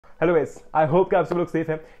Hello guys, I hope कि आप सब लोग सेफ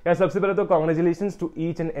हैं। यार सबसे पहले तो congratulations to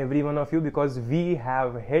each and every one of you because we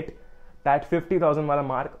have hit that 50,000 वाला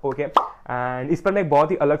मार्क। ओके, एंड इस पर मैं एक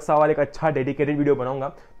बहुत ही अलग सा और एक अच्छा डेडिकेटेड वीडियो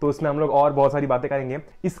बनाऊंगा, तो उसमें हम लोग और बहुत सारी बातें करेंगे।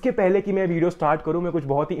 इसके पहले कि मैं वीडियो स्टार्ट करूं, मैं कुछ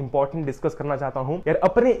बहुत ही इंपॉर्टेंट डिस्कस करना चाहता हूं। यार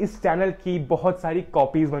अपने इस चैनल की बहुत सारी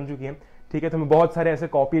कॉपीज बन चुकी हैं, ठीक है, तो हमें बहुत सारे ऐसे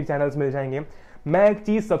कॉपी चैनल्स मिल जाएंगे। मैं एक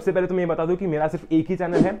चीज सबसे पहले तुम्हें बता दूं कि मेरा सिर्फ एक ही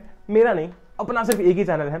चैनल है, मेरा नहीं, अपना सिर्फ एक ही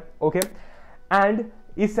चैनल है। ओके, एंड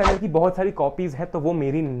इस चैनल की बहुत सारी कॉपीज है, तो वो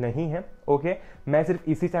मेरी नहीं है। ओके, मैं सिर्फ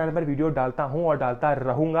इसी चैनल पर वीडियो डालता हूं और डालता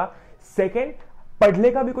रहूंगा। सेकेंड,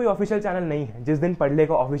 पढ़ले का भी कोई ऑफिशियल चैनल नहीं है। जिस दिन पढ़ले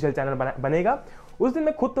का ऑफिशियल चैनल बनेगा उस दिन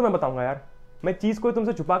मैं खुद तुम्हें बताऊंगा। यार मैं चीज कोई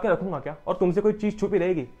तुमसे छुपा के रखूंगा क्या, और तुमसे कोई चीज छुपी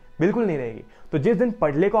रहेगी? बिल्कुल नहीं रहेगी। तो जिस दिन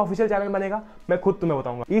पढ़ले का ऑफिशियल चैनल बनेगा मैं खुद तुम्हें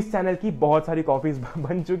बताऊंगा। इस चैनल की बहुत सारी कॉपीज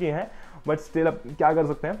बन चुकी हैं, बट स्टिल अब क्या कर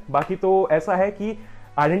सकते हैं। बाकी तो ऐसा है कि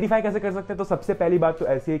आइडेंटिफाई कैसे कर सकते हैं, तो सबसे पहली बात तो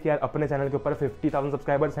ऐसी है कि यार अपने चैनल के ऊपर 50,000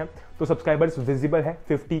 सब्सक्राइबर्स हैं, तो सब्सक्राइबर्स विजिबल है,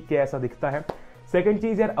 50K ऐसा दिखता है। सेकंड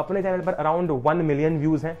चीज, यार अपने चैनल पर अराउंड 1 मिलियन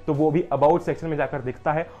व्यूज हैं, तो वो भी अबाउट सेक्शन में जाकर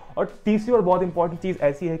दिखता है। और तीसरी और बहुत इंपॉर्टेंट चीज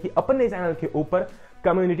ऐसी है कि अपने चैनल के ऊपर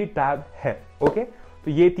कम्युनिटी टैब है। ओके,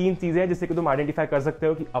 तो ये 3 चीजें हैं जिससे कि तुम आइडेंटिफाई कर सकते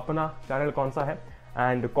हो कि अपना चैनल कौन सा है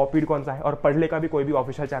एंड कॉपीड कौन सा है, और पढ़ले का भी कोई भी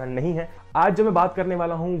ऑफिशियल चैनल नहीं है। आज जो मैं बात करने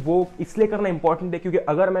वाला हूं वो इसलिए करना इंपॉर्टेंट है क्योंकि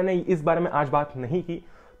अगर मैंने इस बारे में आज बात नहीं की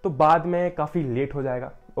तो बाद में काफी लेट हो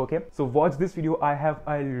जाएगा। Okay, so watch this video, I have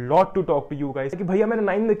a lot to talk to you guys. कि भैया मेरे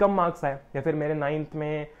 9th में कम मार्क्स आए, या फिर मेरे 9th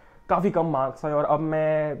में काफी कम मार्क्स आए और अब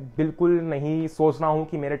मैं बिल्कुल नहीं सोच रहा हूं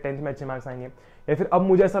कि मेरे 10th में अच्छे मार्क्स आएंगे, या फिर अब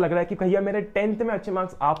मुझे ऐसा लग रहा है कि भैया मेरे 10th में अच्छे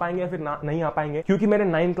मार्क्स आ पाएंगे या फिर नहीं आ पाएंगे क्योंकि मेरे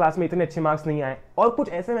 9th क्लास में इतने अच्छे मार्क्स नहीं आए। और कुछ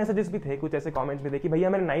ऐसे मैसेजेस भी थे, कुछ ऐसे कमेंट्स भी थे कि भैया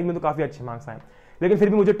मेरे 9th में तो काफी अच्छे मार्क्स आए, लेकिन फिर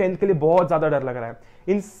भी मुझे 10th के लिए बहुत ज्यादा डर लग रहा है।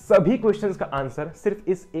 इन सभी क्वेश्चंस का आंसर सिर्फ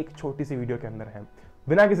इस एक छोटी सी वीडियो के अंदर है।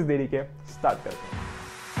 बिना किसी देरी के स्टार्ट करते हैं।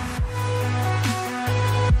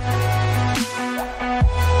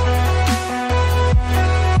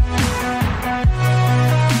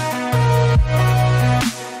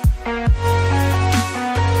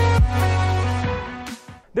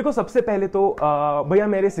 देखो सबसे पहले तो भैया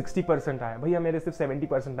मेरे 60% आए, भैया मेरे सिर्फ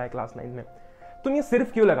 70% आए क्लास 9 में। तुम ये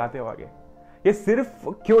सिर्फ क्यों लगाते हो आगे? ये सिर्फ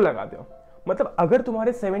क्यों लगाते हो? मतलब अगर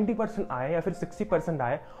तुम्हारे 70% आए या फिर 60%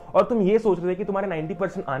 आए और तुम ये सोच रहे थे कि तुम्हारे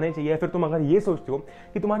 90% आने चाहिए, या फिर तुम अगर ये सोचते हो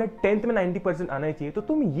कि तुम्हारे 10th में 90% आने चाहिए, तो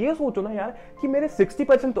तुम ये सोचो ना यार कि मेरे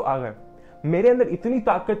 60% तो आ गए, मेरे अंदर इतनी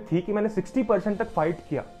ताकत थी कि मैंने 60% तक फाइट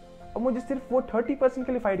किया, अब मुझे सिर्फ वो 30%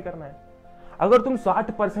 के लिए फाइट करना है। अगर तुम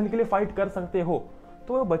 60% के लिए फाइट कर सकते हो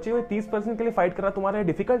तो वो बचे हुए 30% के लिए फाइट करना तुम्हारे लिए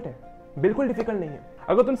डिफिकल्ट है? बिल्कुल डिफिकल्ट नहीं है।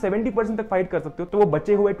 अगर तुम 70% तक फाइट कर सकते हो तो वो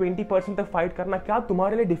बचे हुए 20% तक फाइट करना क्या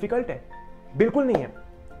तुम्हारे लिए डिफिकल्ट है? बिल्कुल नहीं है।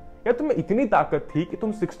 यार तुम्हें इतनी ताकत थी कि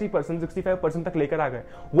तुम 60%, 65% तक लेकर आ गए,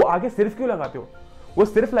 वो आगे सिर्फ क्यों लगाते हो? वो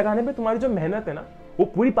सिर्फ लगाने पे तुम्हारी जो मेहनत है ना वो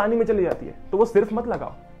पूरी पानी में चली जाती है, तो वो सिर्फ मत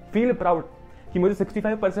लगाओ। फील प्राउड कि मुझे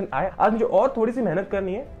 65% आए, आज मुझे और थोड़ी सी मेहनत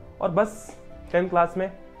करनी है और बस 10th क्लास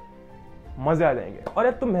में मजे आ जाएंगे। और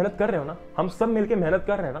यार तुम मेहनत कर रहे हो ना, हम सब मिलकर मेहनत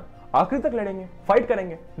कर रहे हैं ना, आखिरी तक लड़ेंगे, फाइट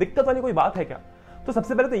करेंगे, दिक्कत वाली कोई बात है क्या? तो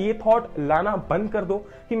सबसे पहले तो ये थॉट लाना बंद कर दो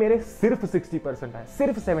कि मेरे सिर्फ 60% आए,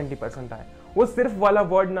 सिर्फ 70% आए। वो सिर्फ वाला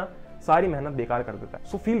वर्ड ना सारी मेहनत बेकार कर देता है।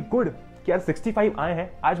 सो फील गुड कि यार 65 आए हैं,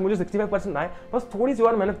 आज मुझे 65% आए, बस थोड़ी सी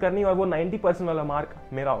और मेहनत करनी है और वो 90% वाला मार्क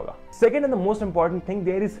मेरा होगा। Second and the most important thing,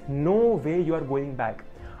 there is no way you are going back.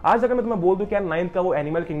 आज अगर मैं तुम्हें बोल दूं कि यार 9th का वो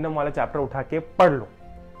एनिमल किंगडम वाला चैप्टर उठा के पढ़ लो,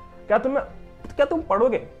 क्या तुम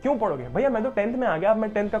पढ़ोगे? क्यों पढ़ोगे? भैया मैं तो 10th में आ गया, अब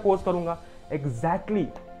मैं 10th का कोर्स करूंगा। एग्जैक्टली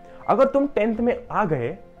अगर तुम 10th में आ गए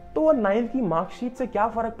तो वो 9th की मार्कशीट से क्या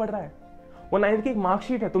फर्क पड़ रहा है? वो 9th की एक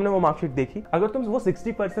मार्कशीट है, तुमने वो मार्कशीट देखी? अगर तुम वो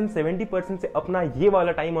 60%, 70% से अपना ये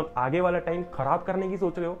वाला टाइम और आगे वाला टाइम खराब करने की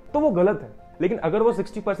सोच रहे हो तो वो गलत है। लेकिन अगर वो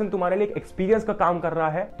 60% तुम्हारे लिए एक एक्सपीरियंस का काम कर रहा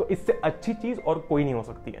है तो इससे अच्छी चीज और कोई नहीं हो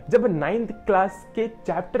सकती है। जब 9th क्लास के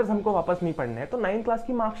चैप्टर्स हमको वापस नहीं पढ़ने हैं तो 9th क्लास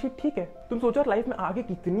की मार्कशीट ठीक है। तुम सोचो लाइफ में आगे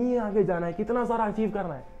कितनी आगे जाना है, कितना सारा अचीव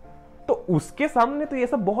करना है, तो उसके सामने तो ये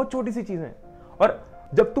सब बहुत छोटी सी चीजें हैं। और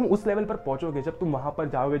जब तुम उस लेवल पर पहुंचोगे, जब तुम वहां पर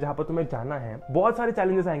जाओगे जहां पर तुम्हें जाना है, बहुत सारे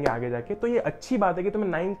चैलेंजेस आएंगे आगे जाके। तो ये अच्छी बात है कि तुम्हें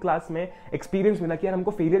 9th क्लास में एक्सपीरियंस मिला कि यार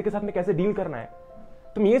हमको फेलियर के साथ में कैसे डील करना है।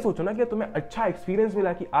 तुम ये सोचो ना कि तुम्हें अच्छा एक्सपीरियंस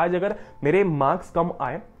मिला कि आज अगर मेरे मार्क्स कम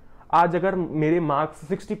आए, आज अगर मेरे मार्क्स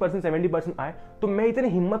 60%, 70% आए, तो मैं इतनी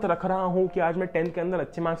हिम्मत रख रहा हूं कि आज मैं 10th के अंदर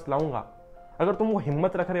अच्छे मार्क्स लाऊंगा। अगर तुम वो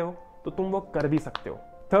हिम्मत रख रहे हो तो तुम वो कर भी सकते हो।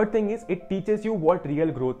 Third thing is it teaches you what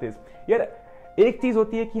real growth is. यार एक चीज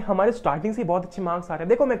होती है कि हमारे स्टार्टिंग से बहुत अच्छे मार्क्स आ रहे हैं।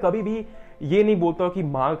 देखो मैं कभी भी ये नहीं बोलता कि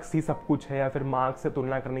मार्क्स ही सब कुछ है या फिर मार्क्स से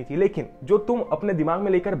तुलना करनी चाहिए, लेकिन जो तुम अपने दिमाग में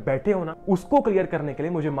लेकर बैठे हो ना, उसको क्लियर करने के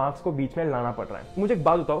लिए मुझे मार्क्स को बीच में लाना पड़ रहा है। मुझे एक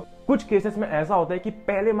बात बताओ, कुछ केसेस में ऐसा होता है कि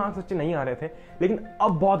पहले मार्क्स अच्छे नहीं आ रहे थे लेकिन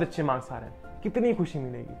अब बहुत अच्छे मार्क्स आ रहे हैं, कितनी खुशी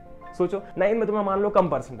मिलेगी। सोचो 9 में तुम्हें मान लो कम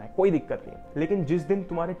परसेंट आए, कोई दिक्कत नहीं है, लेकिन जिस दिन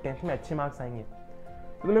तुम्हारे 10th में अच्छे मार्क्स आएंगे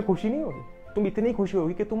तो तुम्हें खुशी नहीं होगी? तुम इतनी खुशी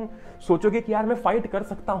होगी कि तुम सोचोगे कि यार मैं फाइट कर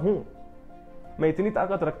सकता हूं, मैं इतनी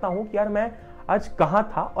ताकत रखता हूं कि यार मैं आज कहां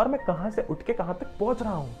था और मैं कहां से उठ के कहां तक पहुंच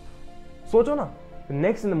रहा हूं। सोचो ना।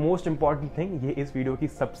 Next and the most important thing, ये इस वीडियो की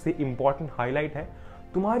सबसे इंपॉर्टेंट हाईलाइट है,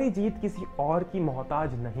 तुम्हारी जीत किसी और की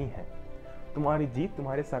मोहताज नहीं है, तुम्हारी जीत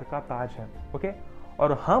तुम्हारे सर का ताज है। ओके,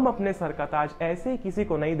 और हम अपने सर का ताज ऐसे किसी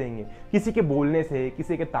को नहीं देंगे, किसी के बोलने से,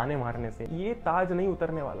 किसी के ताने मारने से। ये ताज नहीं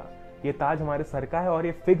उतरने वाला, ये ताज हमारे सर का है और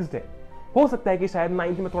ये फिक्स्ड है। हो सकता है कि शायद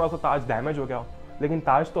 9th में थोड़ा सा ताज डैमेज हो गया हो, लेकिन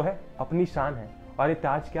ताज तो है, अपनी शान है। और ये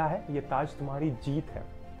ताज क्या है? ये ताज तुम्हारी जीत है।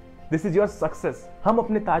 This is your success. हम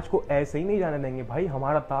अपने ताज को ऐसे ही नहीं जाने देंगे भाई,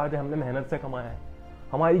 हमारा ताज है, हमने मेहनत से कमाया है,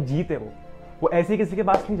 हमारी जीत है वो ऐसे ही किसी के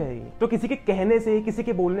पास नहीं जाएगी। तो किसी के कहने से, किसी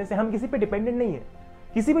के बोलने से हम किसी पे डिपेंडेंट नहीं है।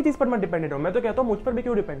 किसी भी चीज पर मैं डिपेंडेंट हूं, मैं तो कहता हूं मुझ पर भी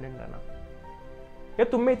क्यों डिपेंडेंट रहना। यार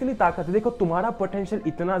तुम में इतनी ताकत है, देखो तुम्हारा पोटेंशियल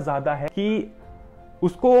इतना ज्यादा है कि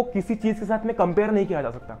उसको किसी चीज के साथ में कंपेयर नहीं किया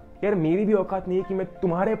जा सकता। यार मेरी भी औकात नहीं है कि मैं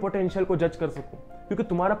तुम्हारे पोटेंशियल को जज कर सकूं, क्योंकि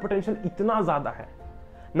तुम्हारा पोटेंशियल इतना ज्यादा है।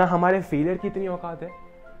 ना हमारे फेलियर की इतनी औकात है,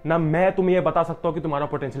 ना मैं तुम्हें ये बता सकता हूं कि तुम्हारा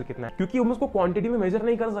पोटेंशियल कितना है, क्योंकि हम उसको क्वांटिटी में मेजर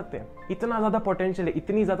नहीं कर सकते। इतना ज्यादा पोटेंशियल है,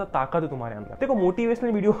 इतनी ज्यादा ताकत है तुम्हारे अंदर। देखो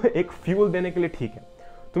मोटिवेशनल वीडियो एक फ्यूल देने के लिए ठीक है,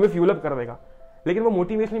 तुम्हें फ्यूल अप कर देगा, लेकिन वो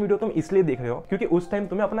मोटिवेशनल वीडियो तुम इसलिए देख रहे हो क्योंकि उस टाइम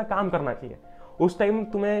तुम्हें अपना काम करना चाहिए, उस टाइम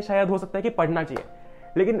तुम्हें शायद हो सकता है कि पढ़ना चाहिए।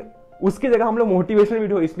 लेकिन उसकी जगह हम लोग मोटिवेशनल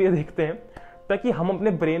वीडियो इसलिए देखते हैं ताकि हम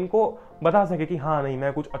अपने ब्रेन को बता सके कि हाँ नहीं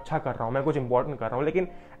मैं कुछ अच्छा कर रहा हूं, मैं कुछ इंपॉर्टेंट कर रहा हूं। लेकिन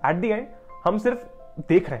एट द एंड हम सिर्फ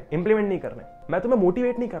देख रहे हैं, इंप्लीमेंट नहीं कर रहे हैं। मैं तुम्हें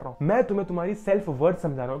मोटिवेट नहीं कर रहा हूं, मैं तुम्हें तुम्हारी सेल्फ वर्थ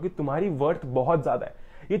समझा रहा हूं कि तुम्हारी वर्थ बहुत ज्यादा है।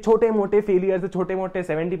 ये छोटे मोटे फेलियर से, छोटे मोटे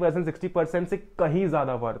 70% 60% से कहीं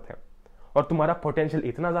ज्यादा वर्थ है। और तुम्हारा पोटेंशियल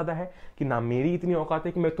इतना ज्यादा है कि ना मेरी इतनी औकात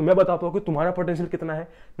है कि मैं तुम्हें बता पाऊं कि तुम्हारा पोटेंशियल कितना है,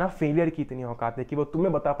 ना फेलियर की इतनी औकात है कि वो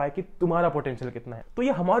तुम्हें बता पाए कि तुम्हारा पोटेंशियल कितना है। तो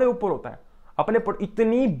ये हमारे ऊपर होता है। अपने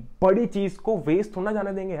इतनी बड़ी चीज को वेस्ट थोड़ा ना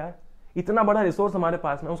जाने देंगे यार। इतना बड़ा रिसोर्स हमारे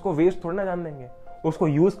पास में, उसको वेस्ट थोड़ा ना जाने देंगे। उसको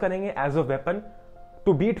यूज करेंगे as a weapon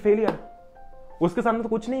to beat failure. उसके सामने तो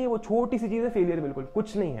कुछ नहीं है, वो छोटी सी चीज है फेलियर, बिल्कुल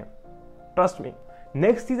कुछ नहीं है, ट्रस्ट मी।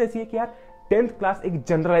 नेक्स्ट चीज ऐसी है कि यार 10th क्लास एक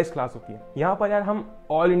जनरलाइज क्लास होती है। यहां पर यार हम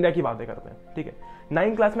ऑल इंडिया की बातें करते हैं, ठीक है।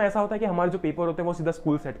 9th क्लास में ऐसा होता है कि हमारे जो पेपर होते हैं वो सीधा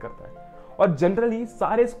स्कूल सेट करता है, और जनरली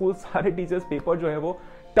सारे स्कूल, सारे टीचर्स पेपर जो है वो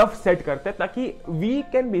टफ सेट करते हैं ताकि we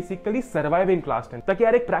can basically survive in class 10, ताकि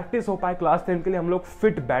यार एक प्रैक्टिस हो पाए क्लास 10 के लिए, हम लोग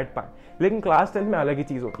फिट बैठ पाए। लेकिन क्लास 10 में अलग ही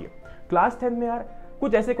चीज होती है। क्लास 10 में यार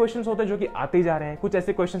कुछ ऐसे क्वेश्चंस होते हैं जो कि आते जा रहे हैं, कुछ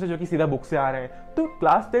ऐसे क्वेश्चंस हैं जो कि सीधा बुक से आ रहे हैं। तो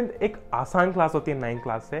क्लास 10 एक आसान क्लास होती है 9th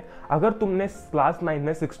क्लास से। अगर तुमने क्लास 9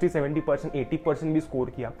 में 60-70%, 80% भी स्कोर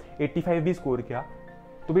किया, 85 भी स्कोर किया,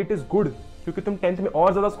 तो भी इट इज गुड, क्योंकि तुम 10th में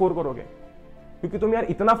और ज्यादा स्कोर करोगे, क्योंकि तुम यार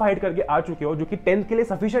इतना फाइट करके आ चुके हो जो कि 10th के लिए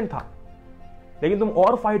सफिशिएंट था, लेकिन तुम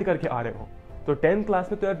और फाइट करके आ रहे हो। तो 10th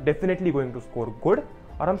क्लास में तो यार definitely going to score good,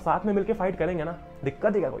 और हम साथ में मिलकर फाइट करेंगे ना।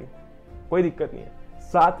 दिक्कत है क्या? कोई दिक्कत नहीं है,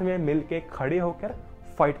 साथ में मिलके खड़े होकर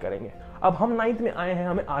फाइट करेंगे। अब हम 9th में आए हैं,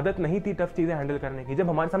 हमें आदत नहीं थी टफ चीजें हैंडल करने की। जब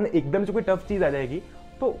हमारे सामने एकदम से कोई टफ चीज आ जाएगी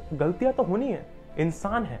तो गलतियां तो होनी है,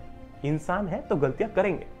 इंसान है तो गलतियां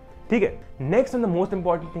करेंगे, ठीक है। Next and the most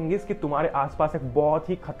important thing is कि तुम्हारे आसपास एक बहुत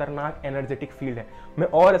ही खतरनाक एनर्जेटिक फील्ड है। मैं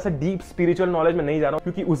और ऐसा डीप स्पिरिचुअल नॉलेज में नहीं जा रहा हूं,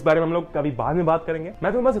 क्योंकि उस बारे में हम लोग कभी बाद में बात करेंगे।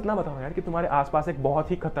 मैं तुम्हें बस इतना बता रहा हूं यार कि तुम्हारे आसपास एक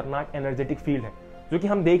बहुत ही खतरनाक एनर्जेटिक फील्ड है जो कि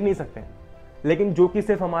हम देख नहीं सकते, लेकिन जो कि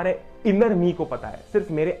सिर्फ हमारे इनर मी को पता है,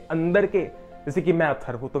 सिर्फ मेरे अंदर के, जैसे कि मैं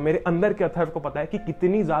अथर्व हूं तो मेरे अंदर के अथर्व को पता है कि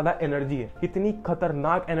कितनी ज्यादा एनर्जी है, कितनी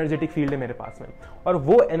खतरनाक एनर्जेटिक फील्ड है मेरे पास में। और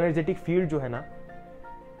वो एनर्जेटिक फील्ड जो है ना,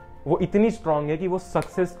 वो इतनी स्ट्रांग है कि वो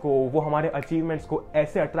सक्सेस को, वो हमारे अचीवमेंट्स को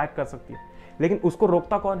ऐसे अट्रैक्ट कर सकती है। लेकिन उसको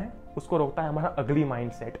रोकता कौन है? उसको रोकता है हमारा अगली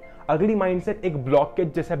माइंडसेट। अगली माइंडसेट एक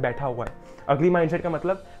ब्लॉकेज जैसे बैठा हुआ है। अगली माइंडसेट का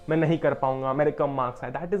मतलब मैं नहीं कर पाऊंगा, मेरे कम मार्क्स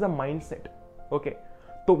आए, that is a mindset. Okay,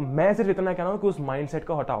 तो मैं सिर्फ इतना कह रहा हूं कि उस माइंडसेट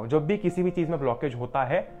को हटाओ। जब भी किसी भी चीज में ब्लॉकेज होता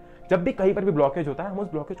है, जब भी कहीं पर भी ब्लॉकेज होता है, हम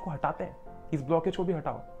उस ब्लॉकेज को हटाते हैं। इस ब्लॉकेज को भी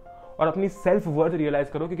हटाओ और अपनी सेल्फ वर्थ रियलाइज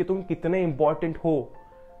करो कि तुम कितने इंपॉर्टेंट हो,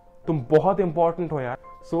 तुम बहुत इंपॉर्टेंट हो यार।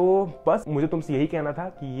 बस मुझे तुमसे यही कहना था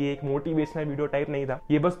कि ये एक मोटिवेशनल वीडियो टाइप नहीं था,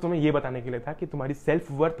 ये बस तुम्हें ये बताने के लिए था कि तुम्हारी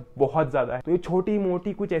सेल्फ वर्थ बहुत ज्यादा है। तो ये छोटी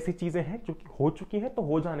मोटी कुछ ऐसी चीजें हैं जो कि हो चुकी हैं, तो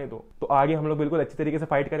हो जाने दो। तो आगे हम लोग बिल्कुल अच्छी तरीके से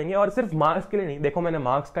फाइट करेंगे, और सिर्फ मार्क्स के लिए नहीं। देखो मैंने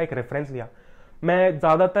मार्क्स का एक रेफरेंस लिया। मैं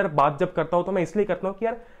ज्यादातर बात जब करता हूं तो मैं इसलिए करता हूं कि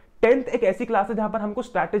यार 10th एक ऐसी क्लास है जहां पर हमको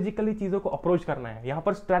स्ट्रैटेजिकली चीजों को अप्रोच करना है। यहां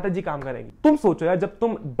पर स्ट्रैटेजी काम करेगी। तुम सोचो यार, जब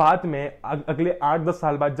तुम बाद में अगले 8-10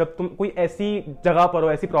 साल बाद जब तुम कोई ऐसी जगह पर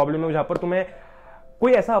हो, ऐसी प्रॉब्लम हो जहां पर तुम्हें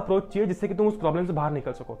कोई ऐसा अप्रोच चाहिए जिससे कि तुम उस प्रॉब्लम से बाहर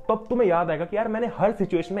निकल सको, तब तुम्हें याद आएगा कि यार मैंने हर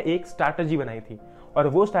सिचुएशन में एक स्ट्रैटेजी बनाई थी, और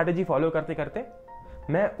वो स्ट्रैटेजी फॉलो करते करते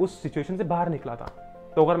मैं उस सिचुएशन से बाहर निकला था।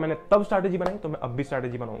 तो अगर मैंने तब स्ट्रैटेजी बनाई तो मैं अब भी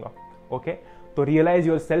स्ट्रैटेजी बनाऊंगा। ओके, तो रियलाइज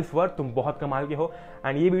योर सेल्फ वर्थ, तुम बहुत कमाल के हो।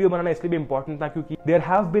 एंड ये वीडियो बनाना इसलिए भी इंपॉर्टेंट था क्योंकि there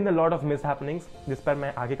have been a lot of miss happenings, जिस पर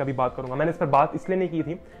मैं आगे कभी बात करूंगा। मैंने इस पर बात इसलिए नहीं की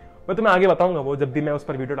थी, मैं तुम्हें आगे बताऊंगा, वो जब भी मैं उस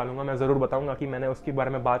पर वीडियो डालूंगा मैं जरूर बताऊंगा कि मैंने उसके बारे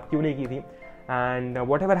में बात क्यों नहीं की थी। And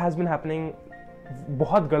what ever has been happening,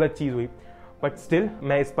 बहुत गलत चीज़ हुई, बट स्टिल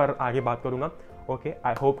मैं इस पर आगे बात करूंगा। ओके,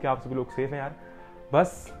 आई होप कि आप सभी लोग सेफ हैं यार।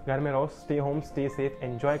 बस घर में रहो, stay home, stay safe,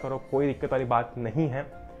 enjoy करो, कोई दिक्कत वाली बात नहीं है।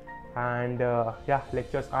 एंड या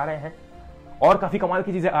लेक्चर्स आ रहे हैं और काफ़ी कमाल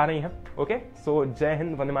की चीज़ें आ रही हैं। ओके, सो जय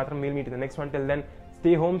Hind, Vande Mataram, will meet the next one, till then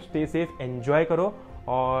stay home, stay safe, enjoy करो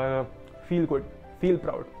और feel good, feel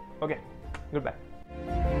proud. Okay, good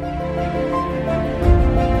bye.